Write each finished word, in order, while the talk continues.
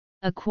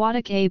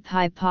Aquatic ape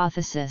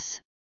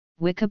hypothesis,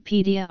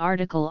 Wikipedia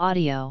article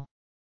audio.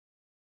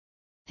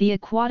 The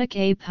aquatic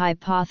ape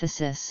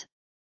hypothesis,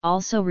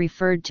 also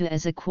referred to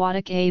as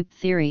aquatic ape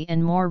theory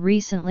and more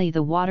recently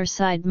the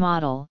waterside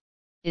model,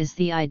 is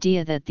the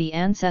idea that the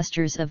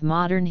ancestors of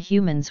modern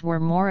humans were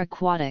more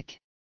aquatic.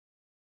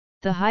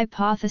 The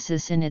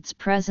hypothesis in its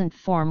present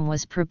form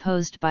was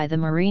proposed by the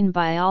marine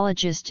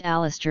biologist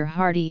Alistair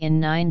Hardy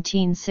in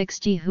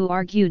 1960, who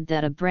argued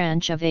that a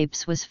branch of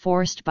apes was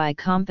forced by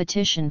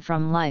competition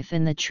from life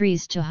in the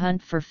trees to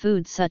hunt for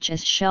food such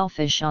as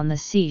shellfish on the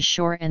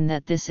seashore, and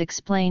that this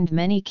explained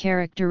many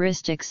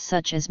characteristics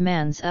such as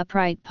man's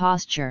upright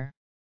posture.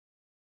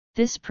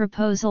 This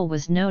proposal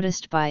was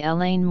noticed by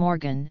Elaine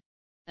Morgan,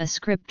 a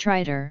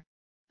scriptwriter,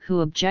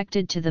 who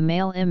objected to the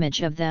male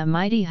image of the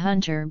mighty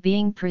hunter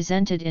being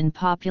presented in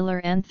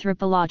popular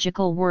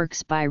anthropological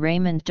works by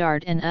Raymond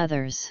Dart and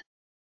others.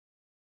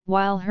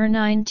 While her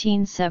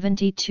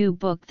 1972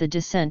 book The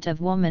Descent of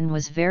Woman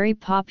was very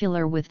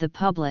popular with the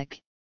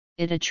public,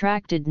 it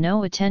attracted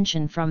no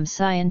attention from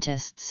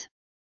scientists,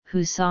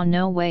 who saw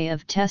no way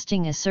of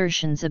testing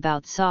assertions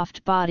about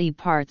soft body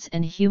parts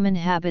and human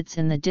habits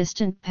in the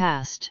distant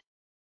past.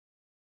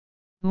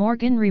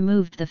 Morgan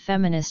removed the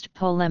feminist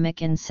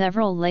polemic in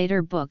several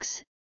later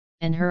books,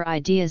 and her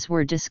ideas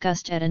were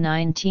discussed at a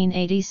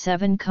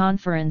 1987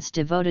 conference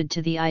devoted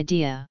to the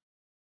idea.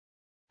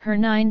 Her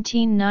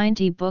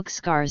 1990 book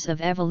Scars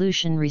of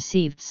Evolution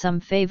received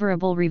some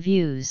favorable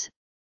reviews,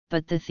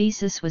 but the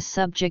thesis was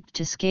subject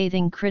to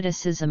scathing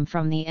criticism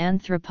from the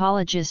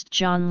anthropologist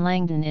John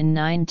Langdon in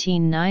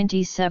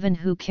 1997,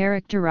 who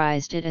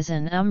characterized it as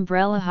an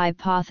umbrella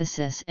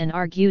hypothesis and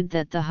argued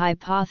that the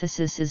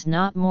hypothesis is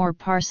not more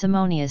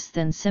parsimonious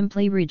than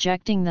simply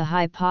rejecting the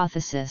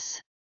hypothesis.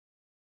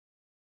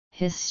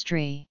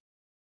 History.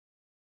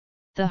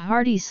 The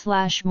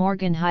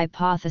Hardy/Morgan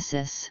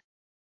hypothesis.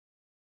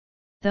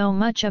 Though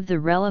much of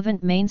the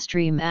relevant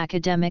mainstream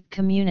academic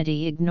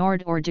community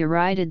ignored or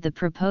derided the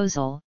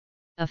proposal,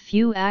 a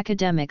few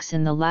academics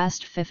in the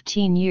last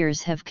 15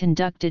 years have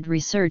conducted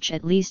research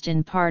at least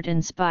in part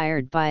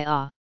inspired by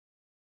AW.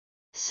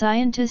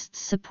 Scientists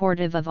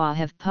supportive of AW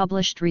have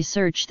published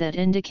research that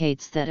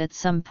indicates that at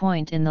some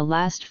point in the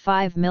last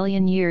 5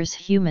 million years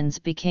humans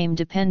became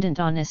dependent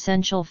on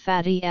essential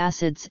fatty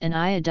acids and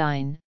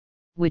iodine,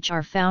 which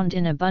are found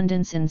in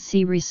abundance in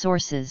sea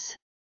resources.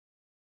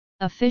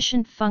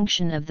 Efficient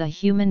function of the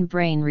human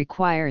brain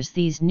requires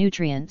these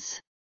nutrients.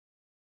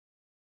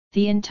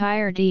 The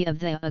entirety of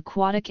the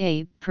aquatic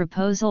ape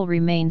proposal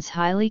remains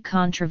highly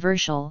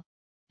controversial,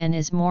 and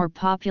is more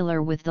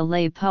popular with the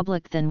lay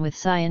public than with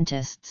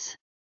scientists.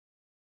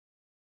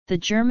 The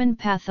German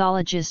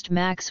pathologist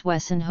Max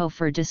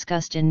Wessenhofer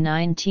discussed in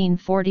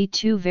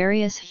 1942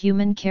 various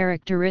human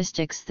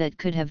characteristics that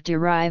could have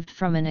derived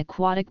from an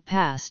aquatic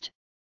past,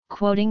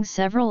 quoting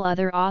several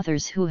other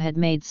authors who had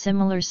made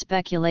similar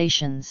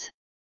speculations.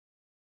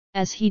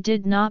 As he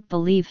did not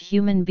believe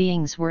human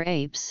beings were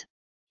apes,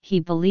 he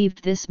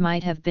believed this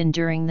might have been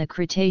during the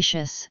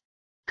Cretaceous,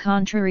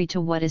 contrary to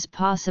what is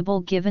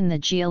possible given the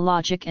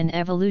geologic and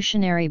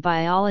evolutionary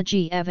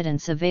biology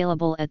evidence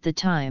available at the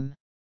time.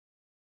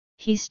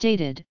 He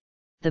stated,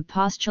 "The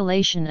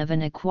postulation of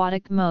an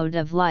aquatic mode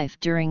of life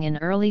during an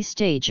early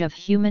stage of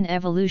human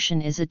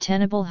evolution is a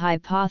tenable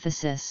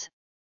hypothesis,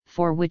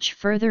 for which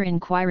further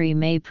inquiry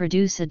may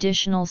produce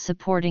additional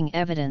supporting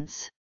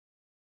evidence."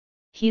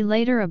 He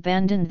later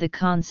abandoned the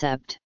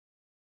concept.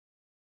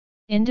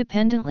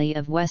 Independently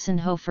of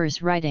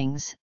Wessenhofer's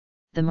writings,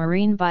 the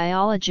marine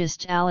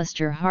biologist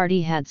Alistair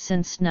Hardy had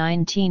since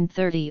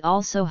 1930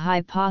 also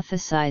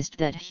hypothesized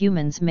that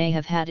humans may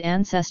have had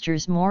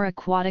ancestors more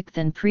aquatic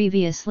than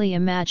previously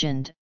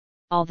imagined,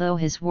 although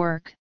his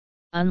work,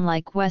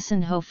 unlike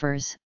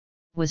Wessenhofer's,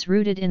 was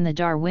rooted in the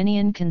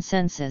Darwinian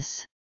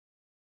consensus.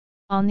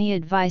 On the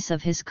advice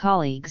of his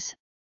colleagues,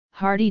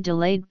 Hardy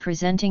delayed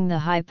presenting the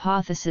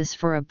hypothesis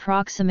for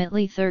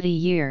approximately 30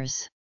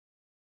 years.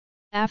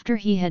 After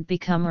he had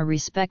become a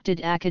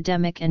respected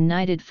academic and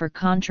knighted for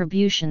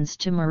contributions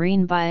to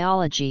marine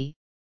biology,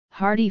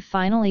 Hardy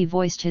finally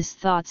voiced his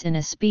thoughts in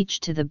a speech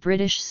to the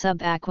British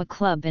Sub-Aqua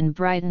Club in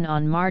Brighton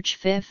on March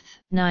 5,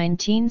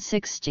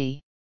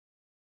 1960.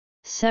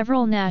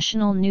 Several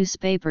national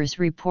newspapers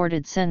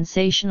reported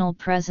sensational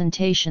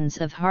presentations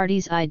of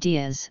Hardy's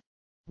ideas,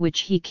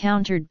 which he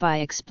countered by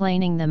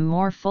explaining them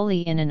more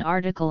fully in an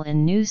article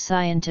in New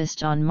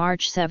Scientist on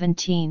March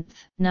 17,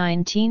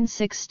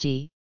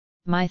 1960.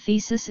 "My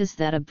thesis is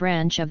that a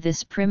branch of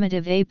this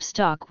primitive ape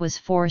stock was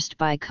forced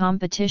by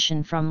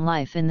competition from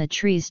life in the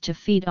trees to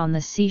feed on the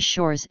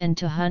seashores and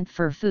to hunt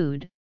for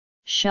food,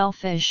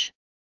 shellfish,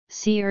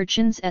 sea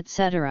urchins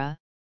etc.,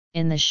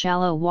 in the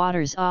shallow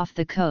waters off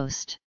the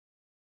coast."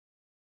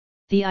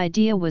 The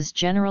idea was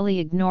generally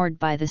ignored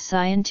by the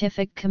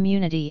scientific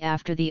community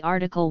after the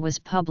article was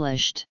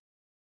published.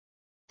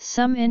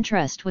 Some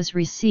interest was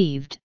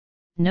received,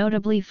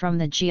 notably from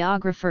the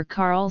geographer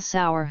Carl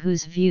Sauer,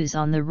 whose views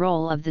on the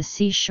role of the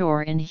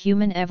seashore in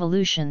human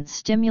evolution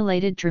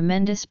stimulated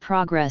tremendous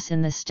progress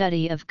in the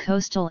study of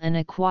coastal and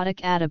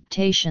aquatic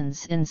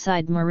adaptations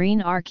inside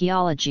marine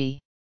archaeology.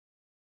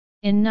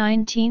 In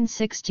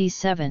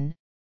 1967,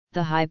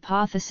 the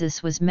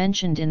hypothesis was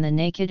mentioned in The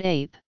Naked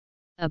Ape,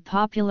 a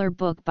popular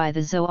book by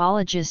the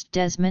zoologist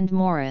Desmond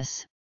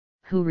Morris,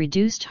 who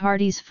reduced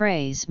Hardy's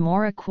phrase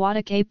 "more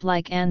aquatic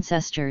ape-like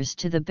ancestors"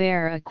 to the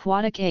bare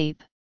aquatic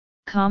ape,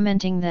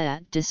 commenting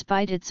that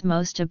despite its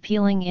most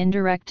appealing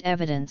indirect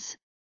evidence,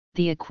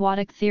 the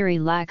aquatic theory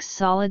lacks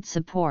solid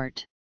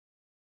support.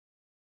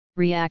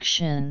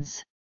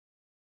 Reactions.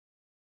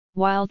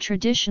 While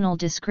traditional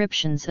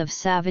descriptions of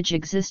savage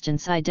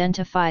existence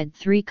identified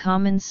three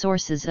common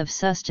sources of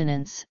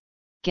sustenance: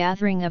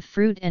 gathering of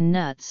fruit and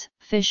nuts,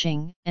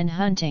 fishing, and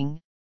hunting,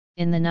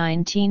 in the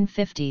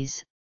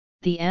 1950s,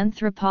 the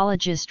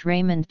anthropologist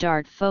Raymond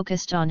Dart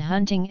focused on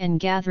hunting and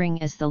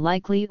gathering as the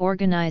likely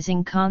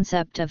organizing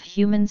concept of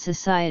human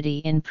society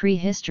in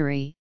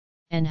prehistory,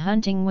 and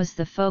hunting was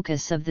the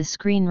focus of the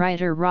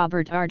screenwriter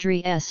Robert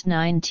Ardrey's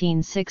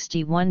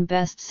 1961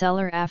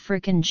 bestseller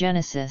African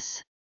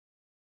Genesis.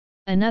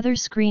 Another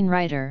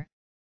screenwriter,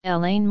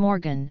 Elaine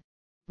Morgan,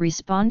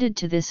 responded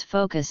to this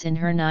focus in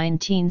her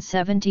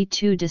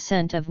 1972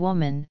 Descent of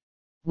Woman,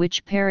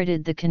 which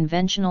parroted the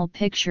conventional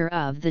picture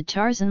of the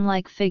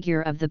Tarzan-like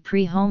figure of the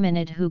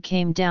pre-hominid who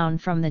came down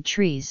from the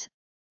trees,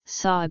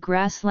 saw a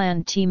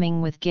grassland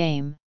teeming with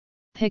game,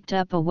 picked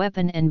up a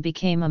weapon and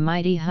became a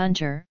mighty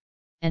hunter,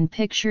 and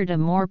pictured a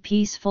more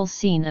peaceful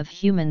scene of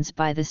humans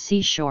by the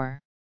seashore.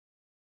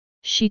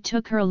 She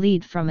took her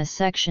lead from a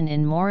section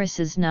in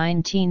Morris's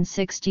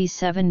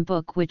 1967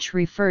 book which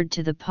referred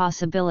to the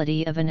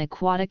possibility of an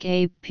aquatic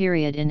ape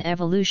period in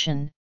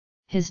evolution,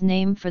 his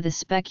name for the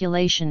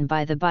speculation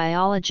by the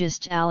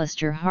biologist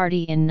Alistair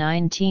Hardy in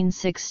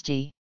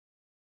 1960.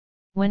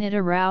 When it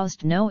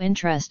aroused no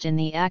interest in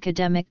the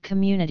academic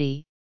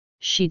community,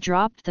 she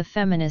dropped the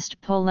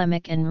feminist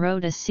polemic and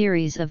wrote a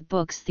series of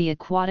books: The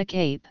Aquatic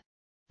Ape,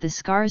 The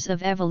Scars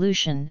of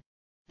Evolution,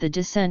 The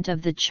Descent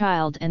of the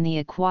Child, and The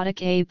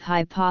Aquatic Ape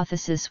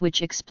Hypothesis,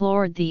 which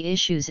explored the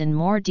issues in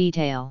more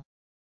detail.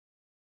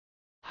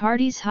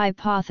 Hardy's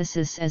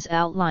hypothesis as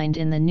outlined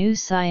in The New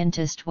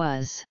Scientist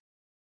was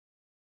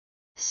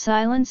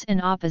silence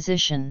and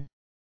opposition.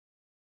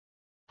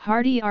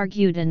 Hardy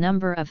argued a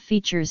number of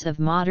features of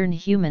modern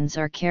humans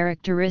are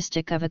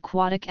characteristic of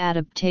aquatic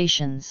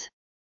adaptations.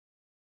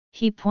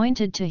 He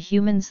pointed to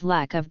humans'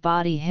 lack of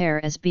body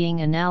hair as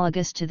being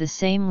analogous to the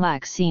same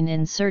lack seen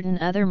in certain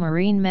other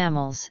marine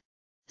mammals,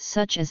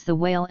 such as the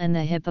whale and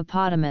the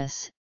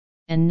hippopotamus,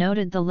 and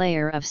noted the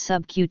layer of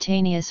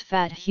subcutaneous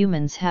fat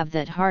humans have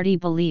that Hardy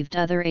believed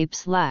other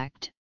apes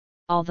lacked,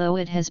 although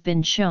it has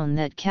been shown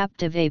that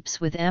captive apes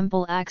with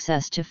ample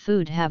access to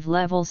food have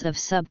levels of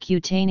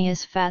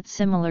subcutaneous fat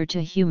similar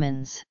to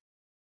humans.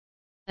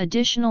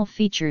 Additional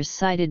features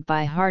cited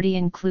by Hardy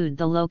include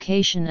the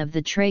location of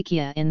the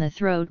trachea in the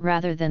throat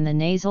rather than the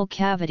nasal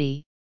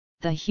cavity,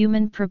 the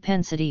human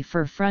propensity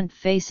for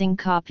front-facing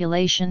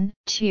copulation,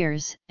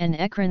 tears, and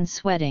eccrine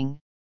sweating,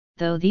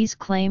 though these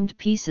claimed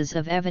pieces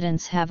of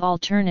evidence have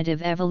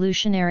alternative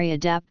evolutionary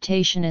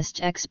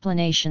adaptationist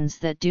explanations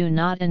that do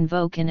not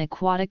invoke an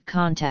aquatic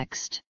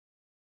context.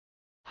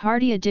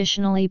 Hardy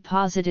additionally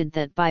posited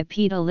that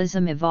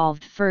bipedalism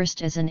evolved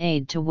first as an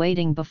aid to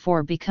wading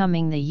before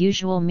becoming the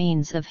usual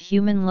means of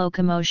human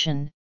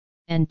locomotion,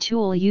 and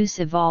tool use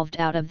evolved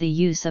out of the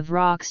use of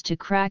rocks to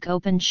crack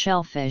open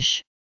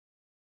shellfish.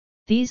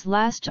 These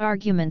last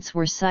arguments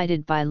were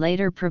cited by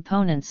later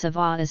proponents of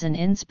AW as an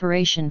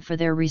inspiration for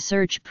their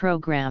research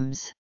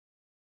programs.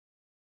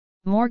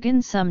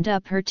 Morgan summed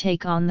up her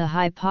take on the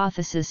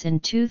hypothesis in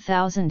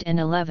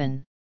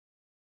 2011.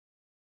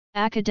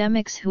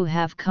 Academics who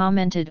have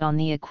commented on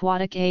the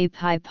aquatic ape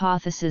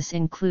hypothesis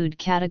include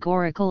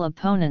categorical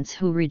opponents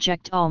who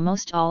reject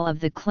almost all of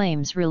the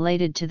claims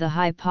related to the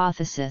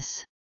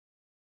hypothesis.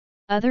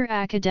 Other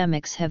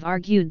academics have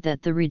argued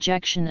that the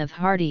rejection of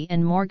Hardy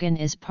and Morgan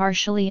is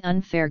partially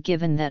unfair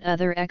given that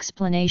other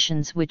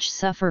explanations which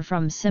suffer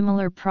from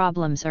similar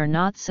problems are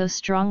not so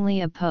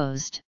strongly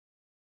opposed.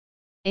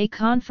 A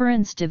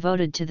conference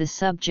devoted to the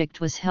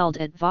subject was held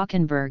at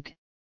Valkenburg,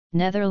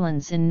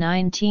 Netherlands in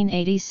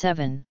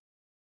 1987.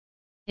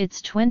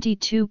 Its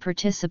 22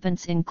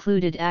 participants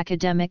included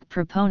academic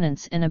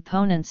proponents and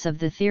opponents of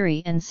the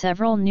theory and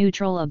several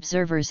neutral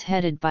observers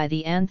headed by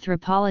the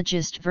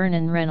anthropologist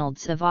Vernon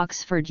Reynolds of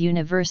Oxford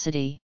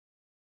University.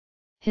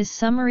 His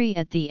summary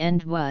at the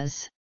end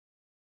was: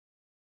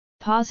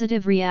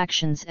 positive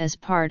reactions as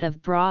part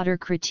of broader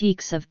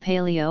critiques of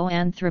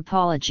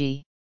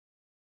paleoanthropology.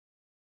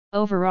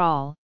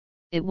 Overall,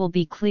 it will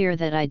be clear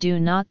that I do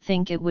not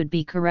think it would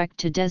be correct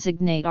to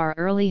designate our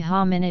early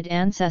hominid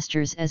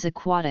ancestors as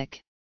aquatic.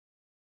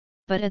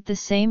 But at the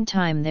same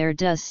time there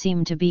does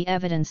seem to be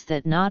evidence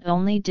that not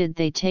only did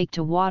they take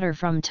to water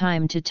from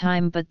time to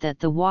time but that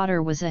the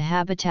water was a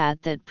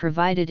habitat that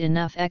provided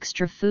enough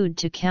extra food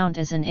to count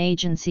as an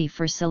agency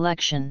for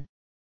selection.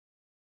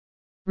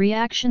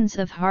 Reactions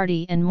of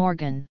Hardy and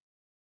Morgan.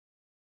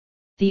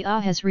 The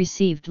has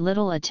received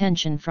little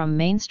attention from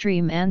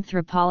mainstream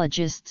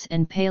anthropologists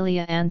and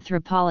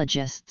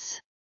paleoanthropologists.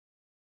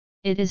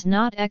 It is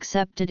not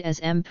accepted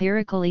as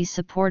empirically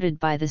supported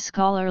by the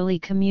scholarly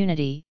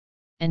community,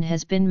 and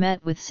has been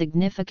met with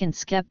significant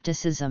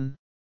skepticism.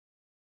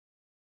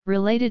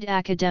 Related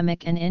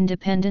academic and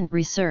independent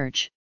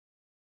research.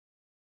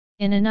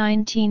 In a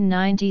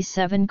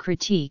 1997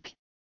 critique,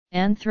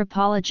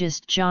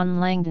 anthropologist John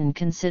Langdon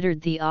considered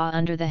the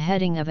under the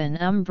heading of an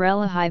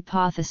umbrella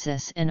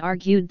hypothesis and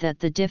argued that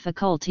the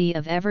difficulty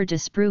of ever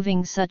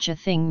disproving such a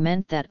thing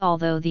meant that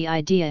although the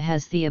idea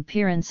has the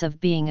appearance of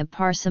being a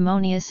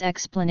parsimonious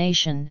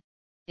explanation,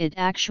 it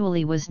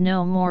actually was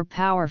no more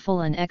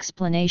powerful an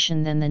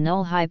explanation than the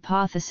null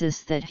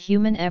hypothesis that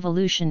human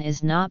evolution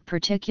is not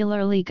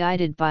particularly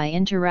guided by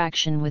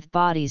interaction with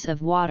bodies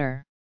of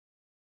water.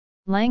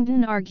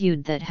 Langdon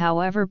argued that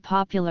however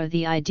popular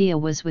the idea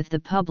was with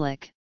the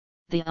public,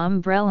 the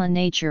umbrella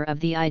nature of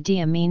the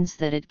idea means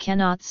that it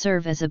cannot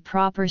serve as a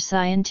proper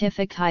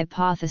scientific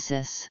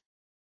hypothesis.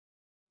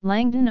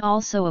 Langdon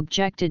also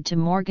objected to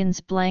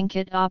Morgan's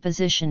blanket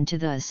opposition to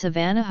the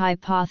savanna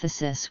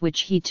hypothesis,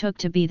 which he took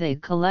to be the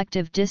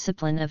collective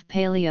discipline of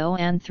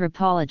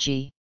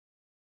paleoanthropology.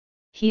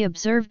 He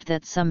observed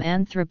that some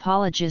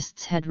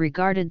anthropologists had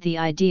regarded the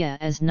idea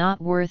as not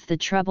worth the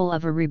trouble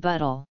of a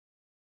rebuttal.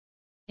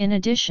 In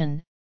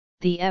addition,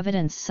 the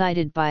evidence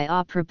cited by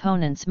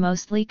proponents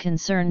mostly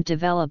concerned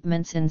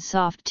developments in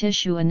soft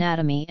tissue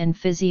anatomy and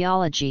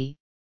physiology,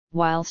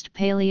 whilst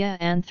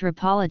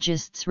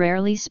paleoanthropologists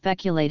rarely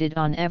speculated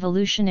on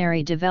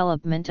evolutionary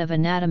development of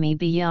anatomy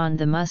beyond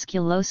the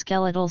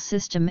musculoskeletal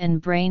system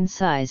and brain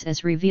size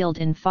as revealed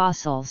in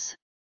fossils.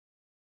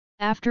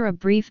 After a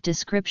brief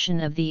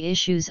description of the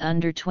issues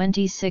under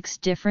 26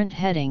 different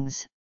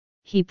headings,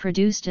 he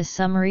produced a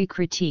summary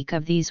critique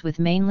of these with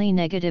mainly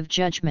negative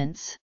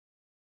judgments.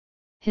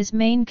 His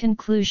main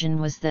conclusion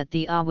was that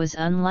the was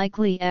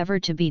unlikely ever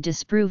to be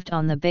disproved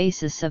on the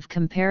basis of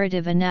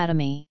comparative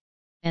anatomy,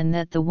 and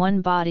that the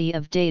one body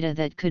of data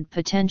that could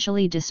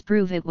potentially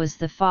disprove it was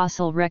the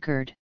fossil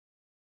record.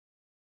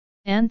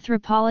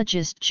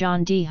 Anthropologist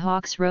John D.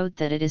 Hawkes wrote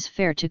that it is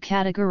fair to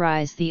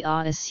categorize the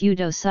as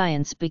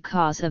pseudoscience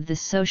because of the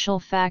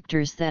social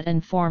factors that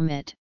inform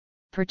it,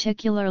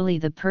 particularly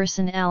the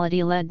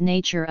personality-led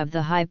nature of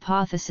the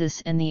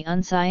hypothesis and the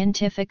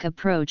unscientific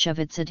approach of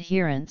its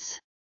adherents.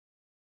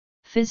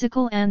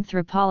 Physical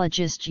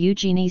anthropologist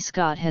Eugenie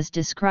Scott has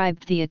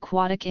described the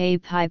aquatic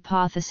ape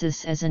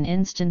hypothesis as an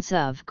instance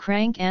of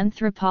crank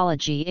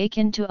anthropology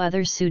akin to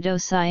other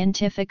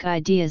pseudoscientific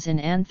ideas in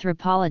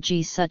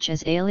anthropology such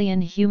as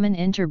alien-human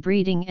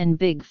interbreeding and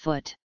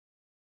Bigfoot.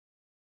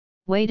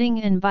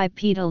 Weighting and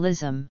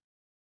bipedalism.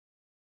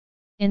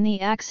 In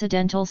The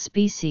Accidental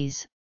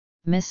Species,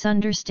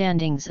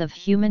 Misunderstandings of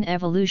Human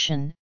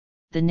Evolution,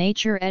 the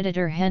Nature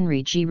editor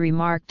Henry G.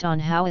 remarked on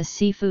how a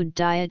seafood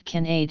diet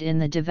can aid in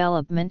the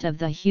development of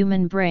the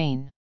human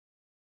brain.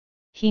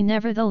 He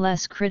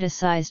nevertheless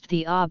criticized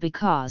the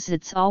because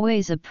it's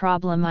always a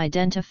problem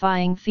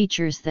identifying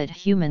features that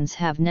humans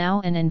have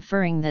now and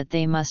inferring that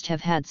they must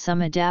have had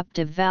some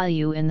adaptive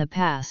value in the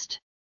past.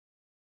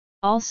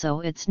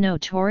 Also, it's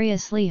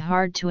notoriously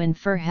hard to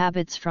infer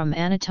habits from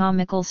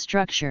anatomical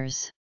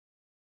structures.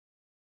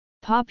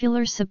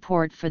 Popular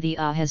support for the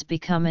has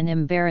become an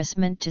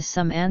embarrassment to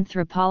some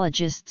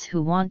anthropologists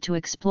who want to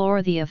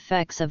explore the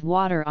effects of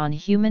water on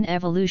human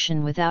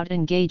evolution without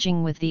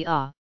engaging with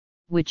the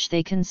which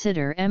they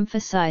consider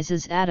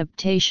emphasizes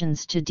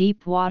adaptations to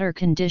deep water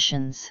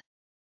conditions.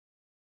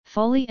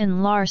 Foley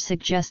and Lahr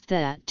suggest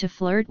that to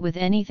flirt with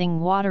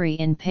anything watery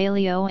in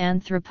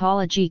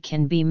paleoanthropology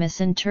can be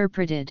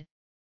misinterpreted,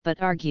 but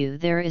argue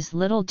there is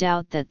little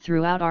doubt that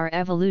throughout our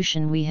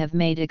evolution we have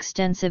made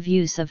extensive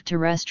use of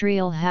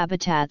terrestrial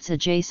habitats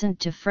adjacent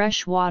to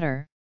fresh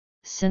water,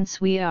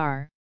 since we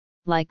are,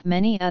 like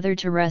many other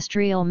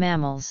terrestrial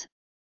mammals,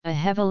 a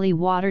heavily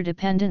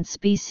water-dependent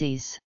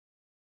species.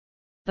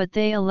 But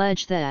they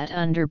allege that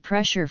under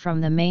pressure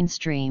from the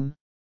mainstream,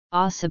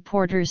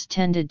 supporters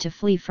tended to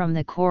flee from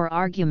the core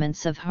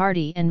arguments of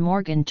Hardy and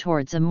Morgan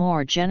towards a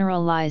more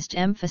generalized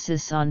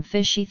emphasis on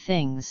fishy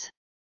things.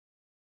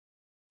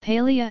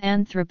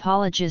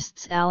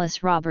 Paleoanthropologists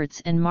Alice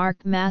Roberts and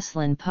Mark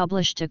Maslin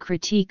published a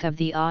critique of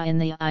the in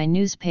the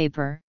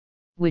newspaper,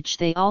 which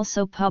they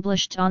also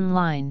published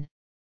online,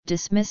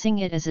 dismissing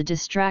it as a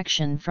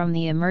distraction from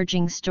the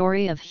emerging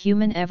story of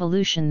human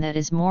evolution that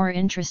is more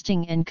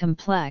interesting and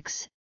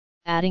complex,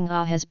 adding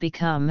has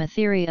become a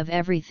theory of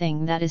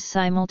everything that is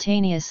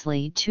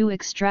simultaneously too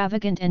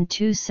extravagant and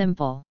too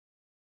simple.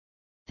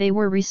 They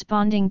were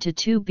responding to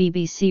two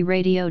BBC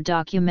radio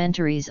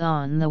documentaries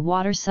on the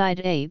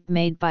waterside ape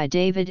made by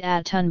David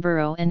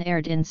Attenborough and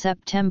aired in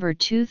September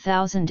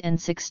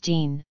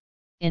 2016,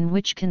 in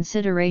which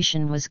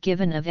consideration was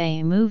given of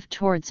a move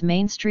towards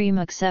mainstream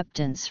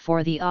acceptance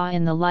for the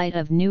in the light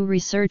of new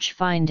research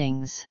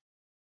findings.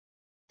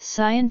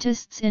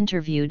 Scientists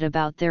interviewed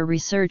about their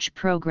research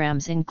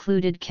programs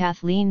included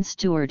Kathleen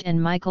Stewart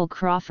and Michael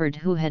Crawford,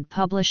 who had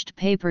published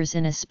papers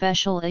in a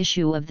special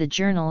issue of the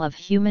Journal of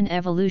Human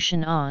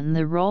Evolution on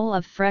the role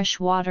of fresh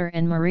water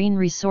and marine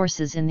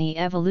resources in the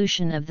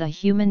evolution of the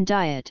human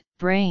diet,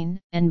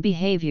 brain, and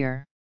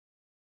behavior.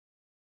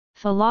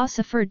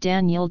 Philosopher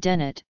Daniel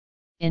Dennett,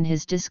 in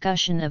his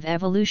discussion of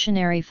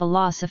evolutionary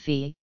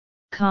philosophy,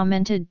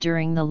 commented,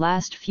 "During the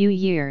last few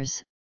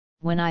years,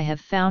 when I have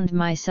found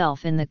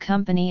myself in the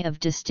company of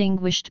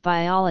distinguished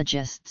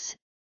biologists,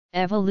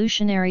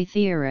 evolutionary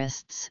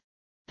theorists,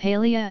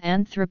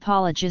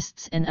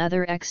 paleoanthropologists and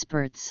other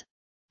experts,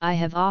 I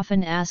have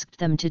often asked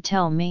them to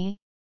tell me,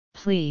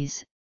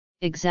 please,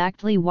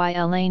 exactly why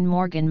Elaine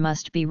Morgan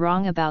must be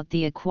wrong about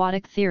the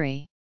aquatic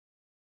theory.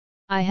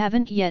 I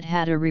haven't yet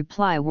had a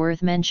reply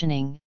worth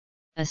mentioning,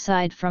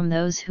 aside from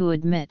those who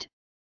admit,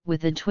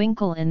 with a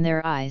twinkle in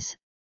their eyes,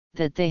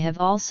 that they have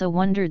also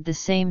wondered the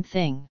same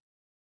thing."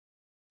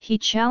 He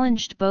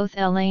challenged both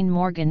Elaine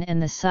Morgan and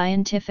the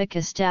scientific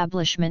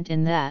establishment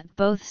in that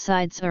both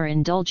sides are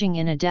indulging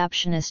in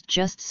adaptionist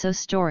just-so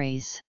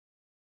stories.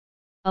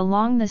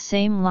 Along the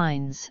same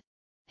lines,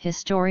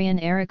 historian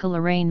Erica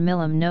Lorraine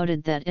Millam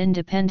noted that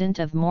independent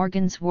of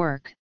Morgan's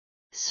work,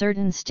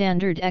 certain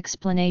standard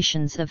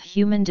explanations of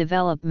human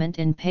development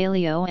in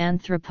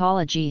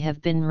paleoanthropology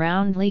have been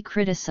roundly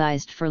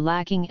criticized for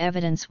lacking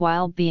evidence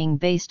while being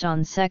based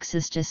on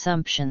sexist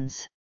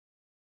assumptions.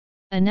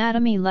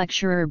 Anatomy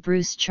lecturer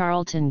Bruce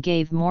Charlton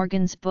gave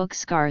Morgan's book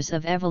Scars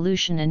of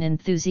Evolution an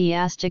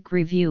enthusiastic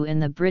review in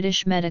the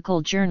British Medical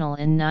Journal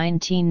in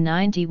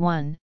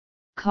 1991,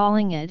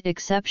 calling it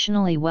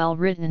exceptionally well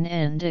written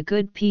and a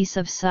good piece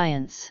of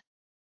science.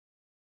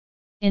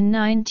 In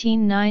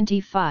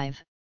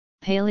 1995,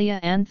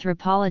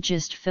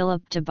 paleoanthropologist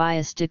Philip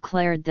Tobias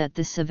declared that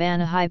the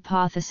savanna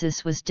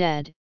hypothesis was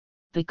dead,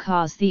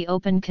 because the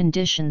open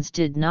conditions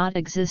did not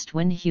exist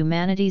when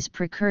humanity's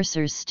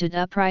precursors stood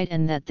upright,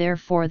 and that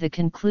therefore the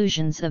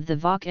conclusions of the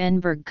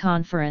Valkenburg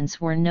Conference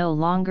were no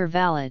longer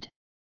valid.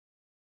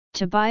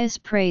 Tobias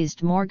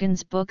praised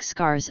Morgan's book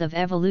Scars of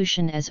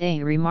Evolution as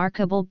a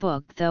remarkable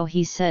book, though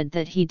he said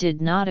that he did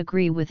not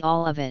agree with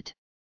all of it.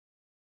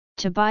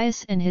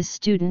 Tobias and his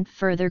student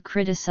further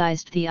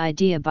criticized the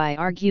idea by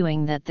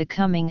arguing that the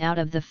coming out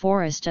of the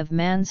forest of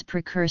man's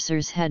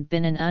precursors had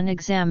been an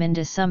unexamined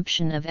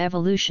assumption of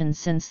evolution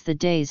since the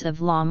days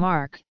of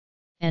Lamarck,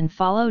 and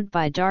followed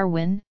by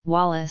Darwin,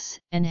 Wallace,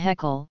 and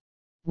Haeckel,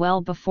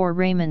 well before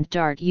Raymond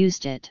Dart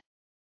used it.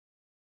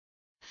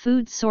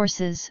 Food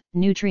sources,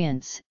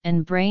 nutrients,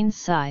 and brain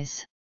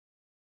size.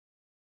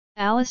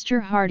 Alistair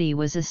Hardy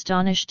was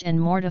astonished and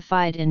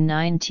mortified in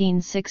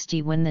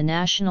 1960 when the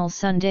national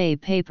Sunday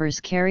papers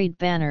carried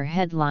banner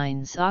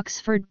headlines,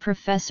 "Oxford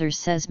professor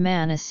says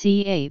man a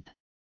sea ape,"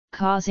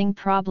 causing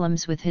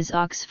problems with his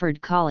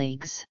Oxford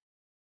colleagues.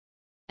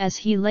 As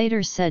he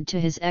later said to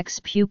his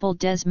ex-pupil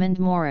Desmond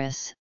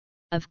Morris,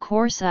 "Of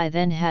course I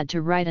then had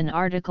to write an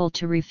article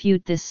to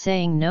refute this,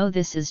 saying no,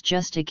 this is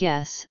just a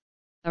guess,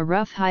 a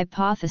rough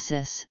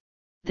hypothesis,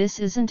 this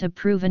isn't a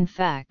proven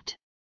fact.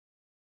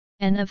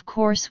 And of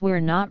course we're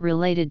not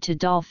related to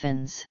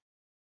dolphins."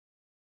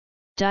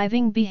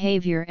 Diving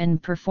behavior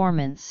and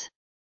performance.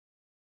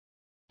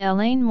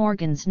 Elaine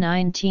Morgan's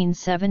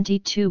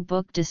 1972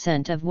 book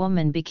Descent of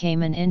Woman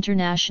became an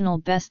international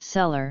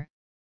bestseller,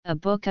 a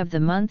Book of the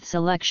Month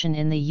selection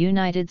in the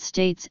United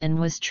States, and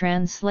was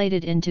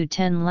translated into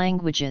 10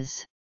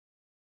 languages.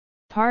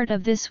 Part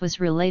of this was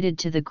related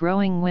to the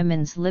growing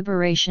women's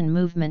liberation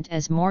movement,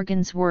 as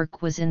Morgan's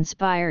work was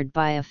inspired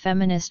by a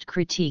feminist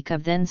critique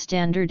of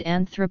then-standard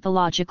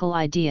anthropological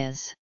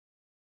ideas.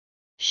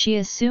 She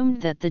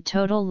assumed that the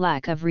total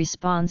lack of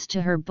response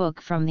to her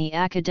book from the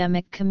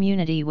academic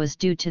community was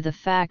due to the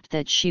fact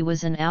that she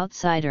was an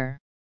outsider.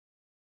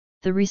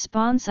 "The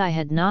response I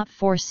had not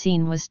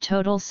foreseen was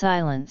total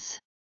silence.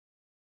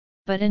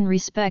 But in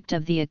respect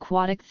of the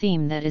aquatic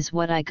theme, that is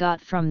what I got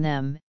from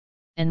them,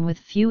 and with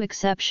few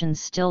exceptions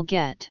still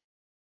get.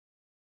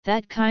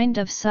 That kind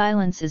of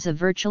silence is a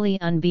virtually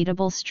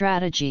unbeatable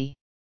strategy."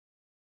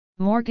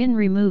 Morgan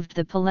removed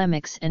the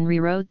polemics and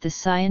rewrote the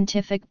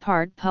scientific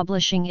part,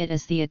 publishing it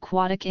as The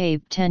Aquatic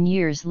Ape 10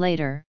 years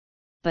later,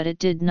 but it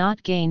did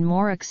not gain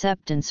more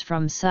acceptance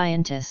from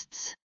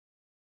scientists.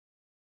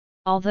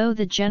 Although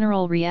the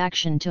general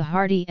reaction to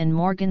Hardy and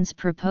Morgan's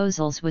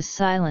proposals was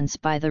silence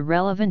by the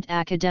relevant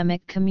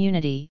academic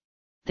community,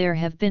 there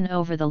have been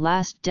over the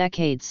last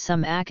decades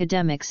some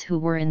academics who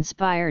were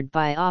inspired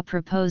by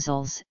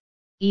proposals,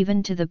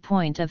 even to the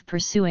point of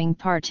pursuing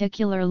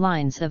particular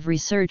lines of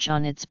research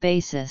on its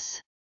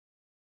basis.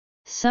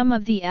 Some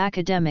of the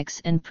academics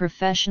and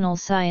professional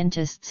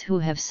scientists who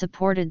have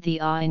supported the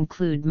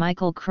include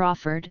Michael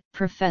Crawford,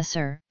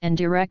 professor and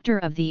director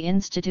of the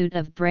Institute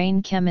of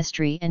Brain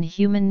Chemistry and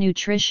Human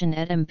Nutrition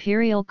at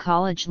Imperial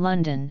College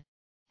London,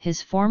 his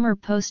former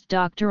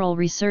postdoctoral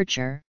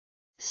researcher,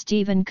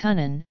 Stephen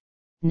Cunnan,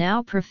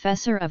 now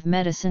Professor of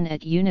Medicine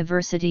at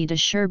University de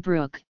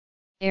Sherbrooke,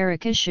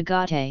 Erika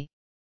Shigate,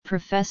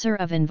 Professor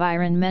of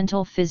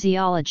Environmental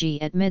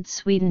Physiology at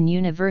Mid-Sweden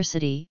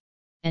University,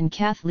 and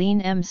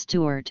Kathleen M.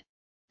 Stewart,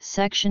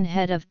 Section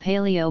Head of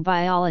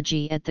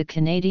Paleobiology at the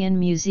Canadian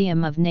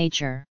Museum of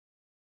Nature.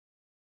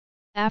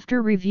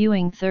 After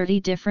reviewing 30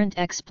 different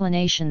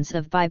explanations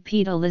of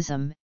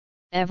bipedalism,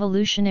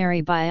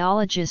 evolutionary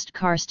biologist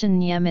Carsten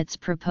Niemitz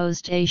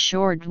proposed a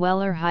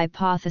shore-dweller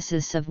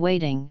hypothesis of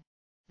wading,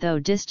 though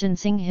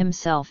distancing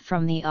himself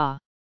from the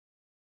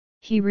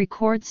He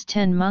records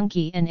 10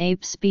 monkey and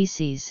ape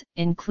species,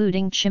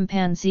 including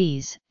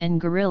chimpanzees and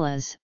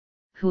gorillas,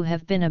 who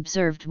have been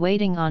observed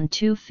wading on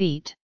 2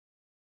 feet.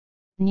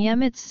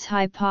 Niemitz's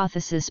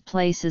hypothesis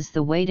places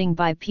the wading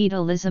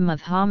bipedalism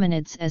of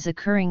hominids as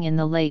occurring in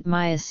the late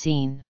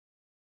Miocene.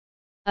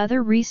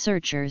 Other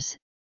researchers,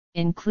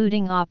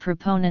 including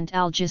proponent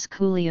Algis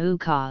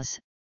Koulioukas,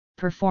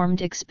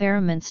 performed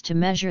experiments to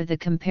measure the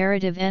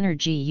comparative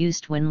energy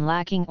used when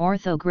lacking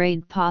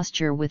orthograde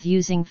posture with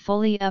using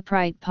fully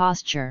upright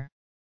posture.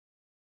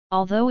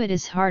 Although it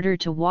is harder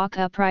to walk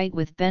upright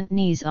with bent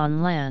knees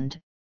on land,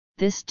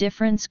 this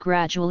difference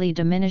gradually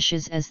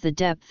diminishes as the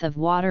depth of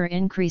water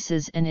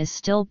increases and is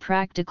still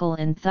practical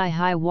in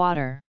thigh-high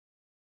water.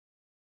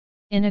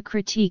 In a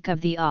critique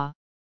of the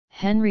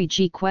Henry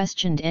G.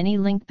 questioned any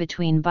link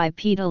between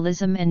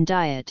bipedalism and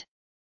diet.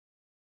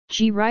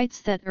 G.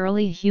 writes that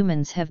early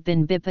humans have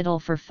been bipedal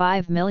for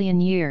 5 million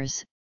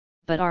years,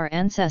 but our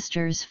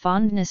ancestors'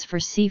 fondness for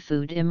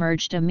seafood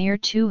emerged a mere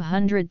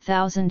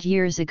 200,000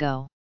 years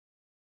ago.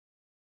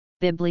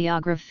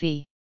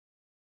 Bibliography.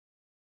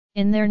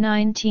 In their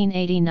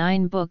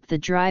 1989 book The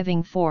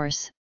Driving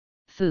Force,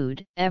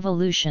 Food,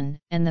 Evolution,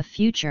 and the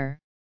Future,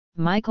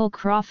 Michael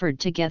Crawford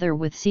together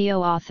with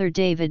co-author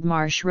David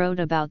Marsh wrote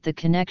about the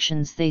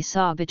connections they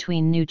saw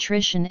between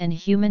nutrition and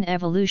human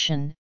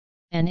evolution,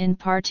 and in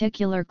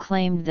particular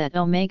claimed that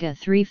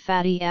omega-3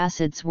 fatty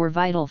acids were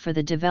vital for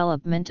the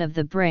development of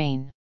the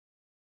brain.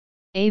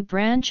 A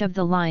branch of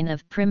the line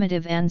of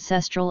primitive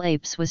ancestral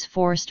apes was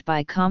forced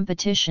by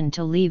competition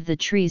to leave the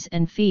trees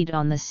and feed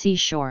on the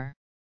seashore.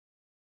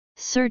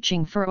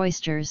 Searching for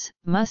oysters,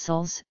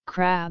 mussels,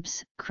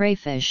 crabs,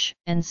 crayfish,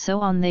 and so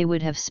on, they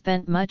would have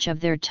spent much of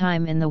their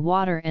time in the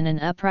water, and an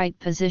upright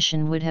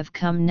position would have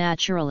come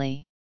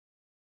naturally.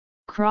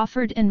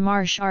 Crawford and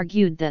Marsh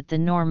argued that the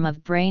norm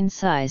of brain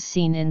size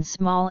seen in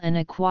small and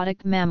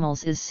aquatic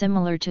mammals is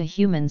similar to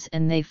humans,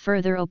 and they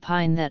further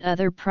opine that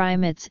other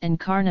primates and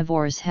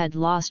carnivores had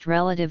lost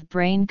relative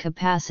brain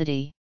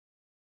capacity.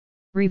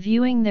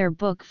 Reviewing their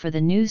book for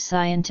The New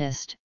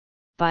Scientist,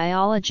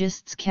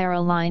 biologists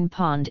Caroline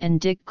Pond and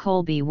Dick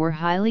Colby were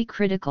highly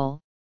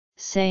critical,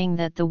 saying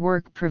that the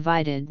work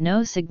provided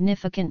no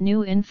significant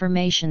new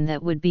information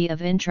that would be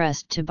of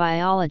interest to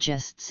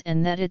biologists,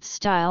 and that its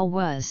style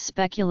was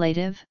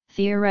speculative,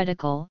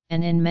 theoretical,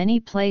 and in many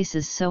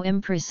places so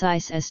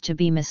imprecise as to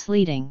be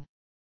misleading.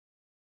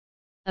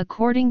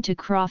 According to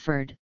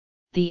Crawford,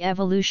 the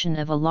evolution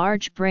of a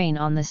large brain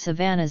on the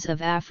savannas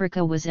of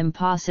Africa was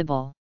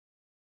impossible.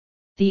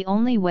 The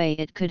only way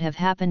it could have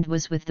happened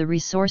was with the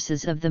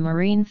resources of the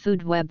marine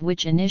food web,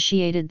 which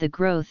initiated the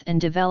growth and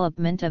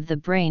development of the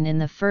brain in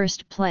the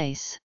first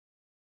place.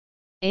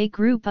 A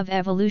group of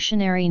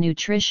evolutionary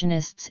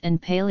nutritionists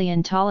and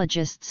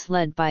paleontologists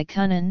led by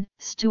Cunnan,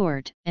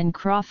 Stewart, and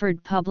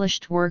Crawford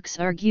published works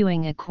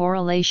arguing a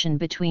correlation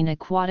between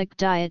aquatic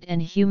diet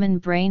and human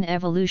brain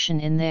evolution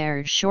in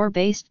their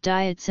shore-based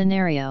diet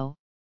scenario,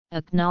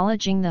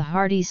 acknowledging the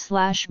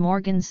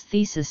Hardy/Morgan's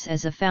thesis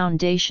as a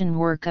foundation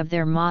work of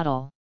their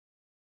model.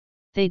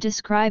 They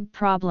describe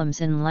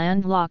problems in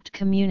landlocked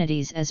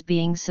communities as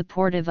being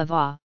supportive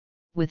of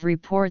with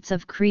reports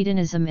of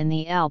cretinism in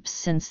the Alps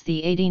since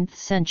the 18th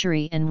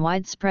century and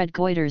widespread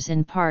goiters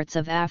in parts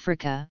of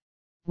Africa,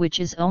 which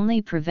is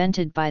only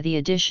prevented by the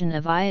addition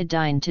of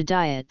iodine to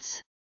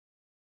diets.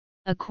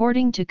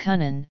 According to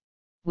Cunnan,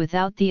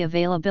 without the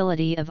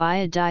availability of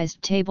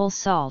iodized table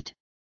salt,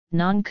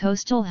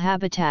 non-coastal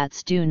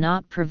habitats do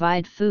not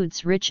provide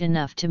foods rich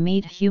enough to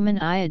meet human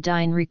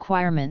iodine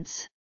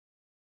requirements.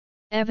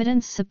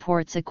 Evidence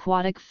supports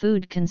aquatic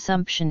food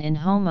consumption in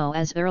Homo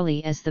as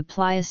early as the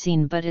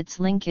Pliocene, but its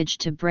linkage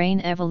to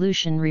brain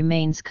evolution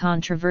remains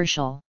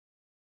controversial.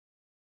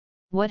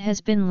 What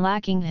has been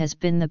lacking has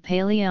been the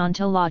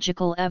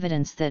paleontological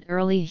evidence that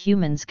early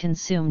humans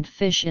consumed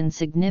fish in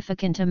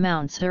significant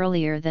amounts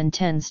earlier than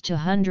tens to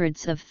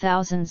hundreds of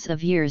thousands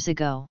of years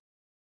ago.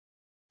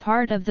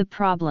 Part of the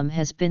problem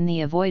has been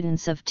the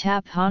avoidance of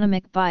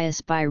taphonomic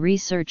bias by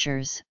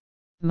researchers.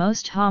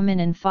 Most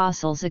hominin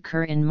fossils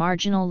occur in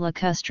marginal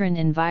lacustrine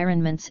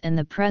environments, and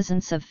the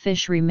presence of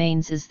fish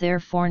remains is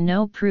therefore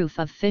no proof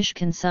of fish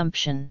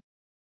consumption.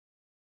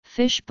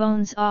 Fish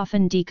bones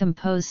often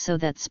decompose so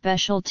that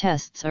special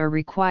tests are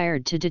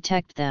required to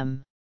detect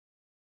them.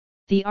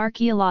 The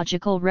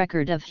archaeological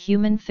record of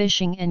human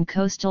fishing and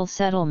coastal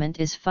settlement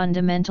is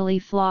fundamentally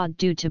flawed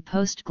due to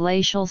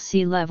post-glacial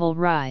sea level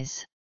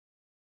rise.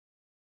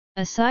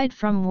 Aside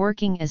from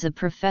working as a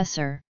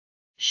professor,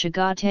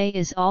 Chagate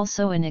is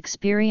also an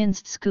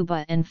experienced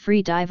scuba and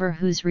free diver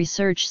whose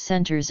research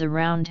centers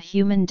around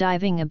human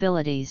diving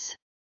abilities.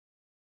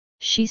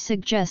 She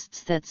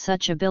suggests that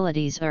such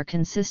abilities are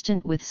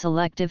consistent with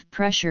selective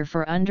pressure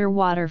for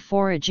underwater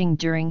foraging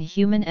during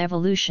human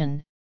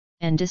evolution,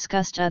 and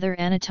discussed other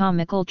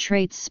anatomical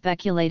traits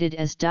speculated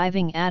as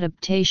diving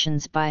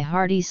adaptations by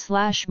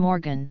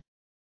Hardy/Morgan.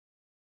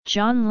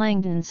 John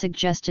Langdon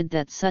suggested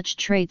that such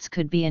traits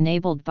could be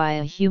enabled by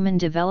a human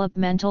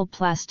developmental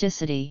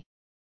plasticity.